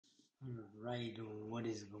Right, what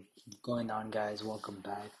is going on, guys? Welcome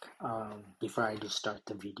back. Before I do start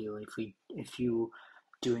the video, if you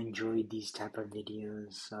do enjoy these type of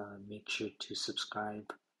videos, make sure to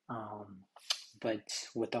subscribe. But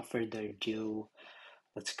without further ado,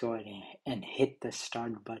 let's go ahead and hit the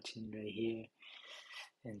start button right here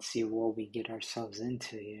and see what we get ourselves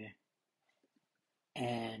into here.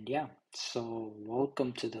 And yeah, so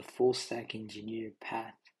welcome to the full stack engineer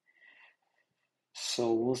path.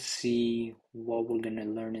 So we'll see what we're gonna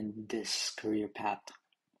learn in this career path.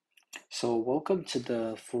 So welcome to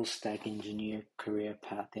the full stack engineer career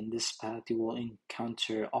path. In this path, you will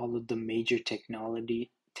encounter all of the major technologies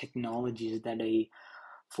that a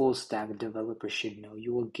full stack developer should know.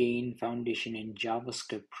 You will gain foundation in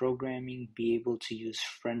JavaScript programming, be able to use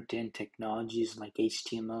front-end technologies like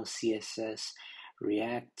HTML, CSS,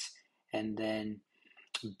 React, and then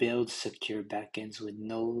build secure backends with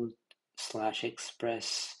Node/Express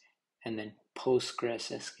and then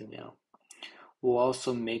PostgresSQL. We'll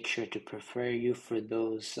also make sure to prepare you for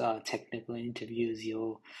those technical interviews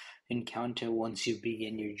you'll encounter once you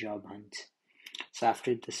begin your job hunt. So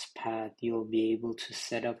after this path, you'll be able to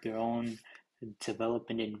set up your own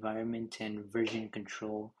development environment and version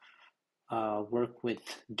control, work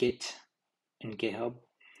with Git and GitHub,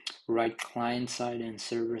 write client-side and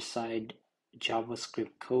server-side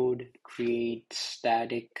JavaScript code, create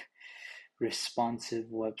static responsive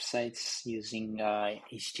websites using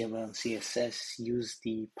HTML and CSS, use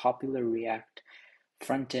the popular React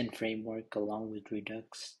front-end framework along with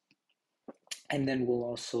Redux. And then we'll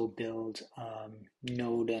also build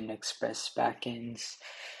Node and Express backends,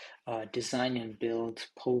 design and build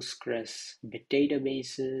Postgres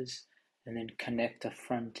databases, and then connect a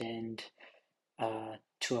front end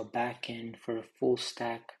to a backend for a full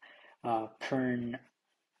stack Pern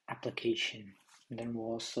application. And then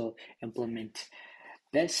we'll also implement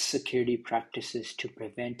best security practices to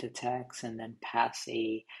prevent attacks and then pass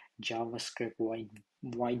a JavaScript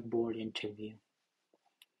whiteboard interview.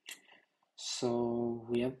 So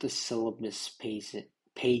we have the syllabus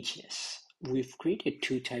pages. We've created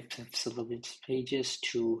two types of syllabus pages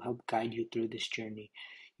to help guide you through this journey.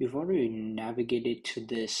 You've already navigated to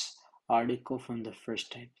this article from the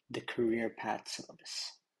first type, the career path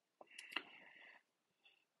syllabus.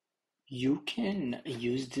 You can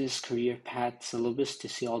use this career path syllabus to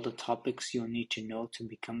see all the topics you'll need to know to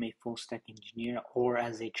become a full stack engineer, or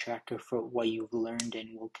as a tracker for what you've learned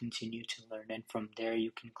and will continue to learn. And from there,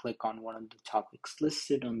 you can click on one of the topics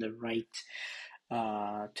listed on the right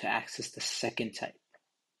to access the second type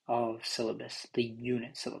of syllabus, the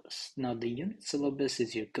unit syllabus. Now, the unit syllabus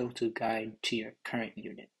is your go-to guide to your current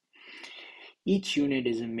unit. Each unit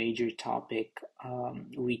is a major topic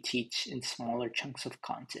we teach in smaller chunks of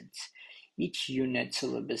content. Each unit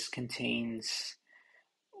syllabus contains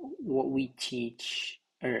what we teach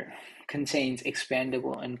or contains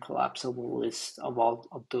expandable and collapsible lists of all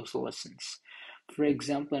of those lessons. For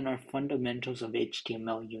example, in our fundamentals of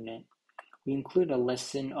HTML unit, we include a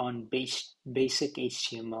lesson on basic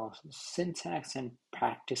HTML syntax and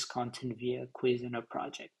practice content via a quiz and a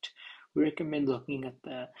project. We recommend looking at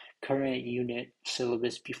the current unit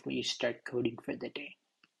syllabus before you start coding for the day.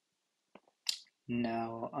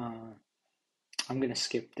 Now, I'm going to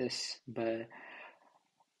skip this, but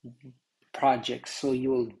projects. So you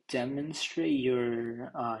will demonstrate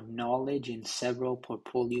your knowledge in several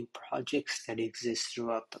portfolio projects that exist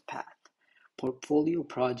throughout the path. Portfolio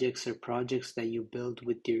projects are projects that you build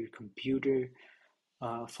with your computer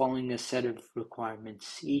following a set of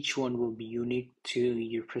requirements. Each one will be unique to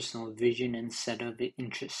your personal vision and set of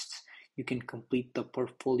interests. You can complete the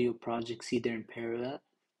portfolio projects either in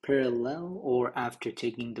parallel or after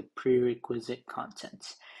taking the prerequisite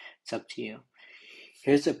contents. It's up to you.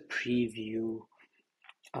 Here's a preview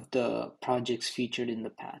of the projects featured in the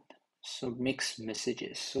path. So mixed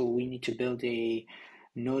messages. So we need to build a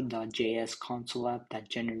Node.js console app that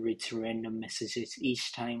generates random messages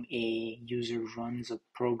each time a user runs a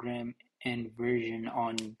program and version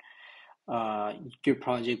on your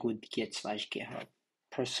project would be git/github.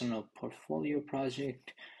 Personal portfolio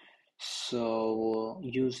project. So we'll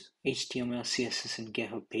use HTML, CSS, and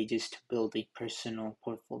GitHub pages to build a personal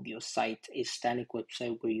portfolio site, a static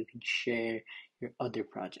website where you can share your other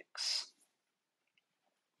projects.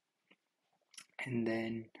 And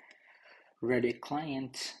then Reddit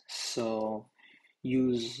client. So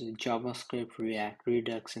use JavaScript, React,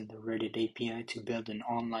 Redux, and the Reddit API to build an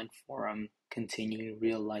online forum containing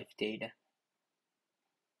real-life data.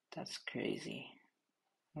 That's crazy.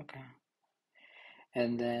 Okay.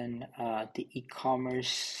 And then the e-commerce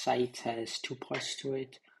site has two parts to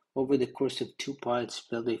it. Over the course of 2 parts,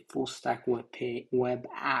 build a full-stack web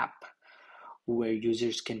app where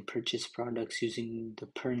users can purchase products using the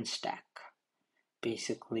parent stack.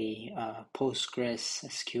 Basically,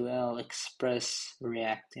 PostgresSQL, Express,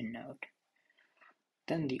 React, and Node.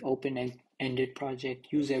 Then the open-ended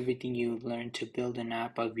project, use everything you learned to build an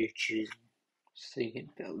app of your choosing. So you can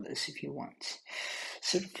build this if you want.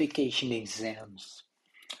 Certification exams.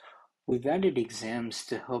 We've added exams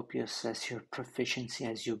to help you assess your proficiency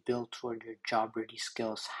as you build toward your job-ready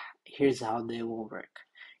skills. Here's how they will work.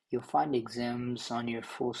 You'll find exams on your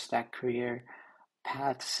full stack career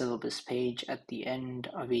path syllabus page at the end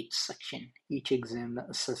of each section. Each exam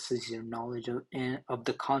assesses your knowledge of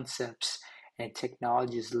the concepts and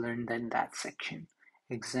technologies learned in that section.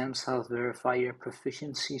 Exams help verify your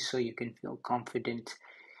proficiency so you can feel confident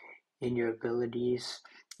in your abilities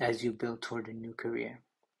as you build toward a new career.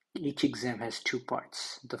 Each exam has 2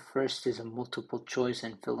 parts. The first is a multiple choice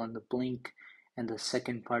and fill in the blank, and the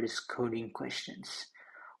second part is coding questions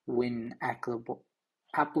when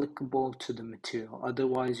applicable to the material.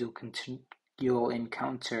 Otherwise, you'll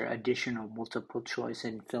encounter additional multiple choice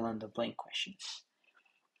and fill in the blank questions.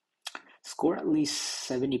 Score at least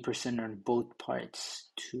 70% on both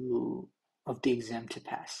parts of the exam to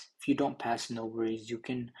pass. If you don't pass, no worries. You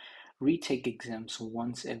can retake exams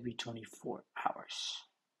once every 24 hours.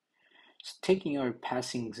 So taking or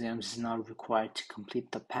passing exams is not required to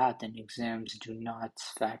complete the path, and exams do not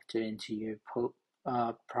factor into your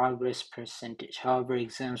progress percentage. However,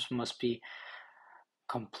 exams must be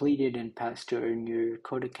completed and passed to earn your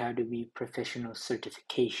Codecademy professional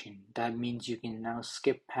certification. That means you can now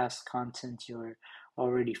skip past content you're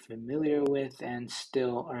already familiar with and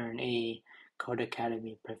still earn a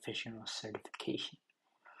Codecademy professional certification.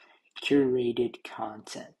 Curated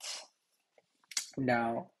content.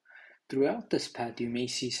 Now, throughout this path, you may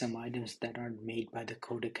see some items that aren't made by the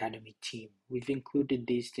Codecademy team. We've included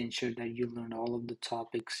these to ensure that you learn all of the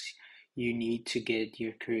topics you need to get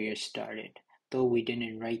your career started. Though we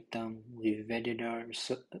didn't write them, we vetted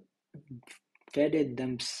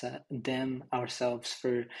them ourselves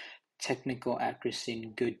for technical accuracy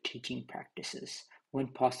and good teaching practices. When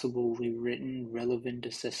possible, we've written relevant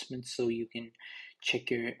assessments so you can check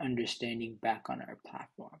your understanding back on our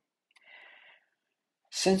platform.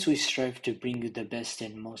 Since we strive to bring you the best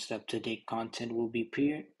and most up-to-date content, we'll be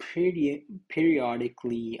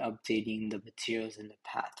periodically updating the materials in the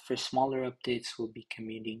path. For smaller updates, we'll be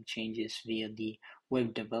communicating changes via the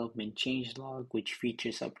web development changelog, which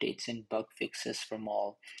features updates and bug fixes from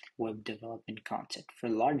all web development content. For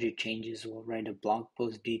larger changes, we'll write a blog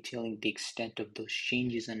post detailing the extent of those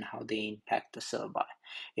changes and how they impact the syllabi.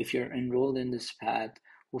 If you're enrolled in this path,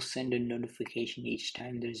 we'll send a notification each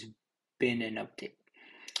time there's been an update,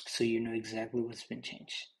 so you know exactly what's been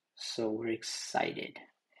changed. So we're excited.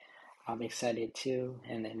 I'm excited too.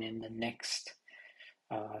 And then in the next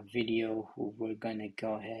video, we're gonna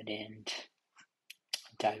go ahead and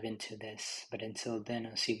dive into this. But until then,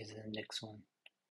 I'll see you guys in the next one.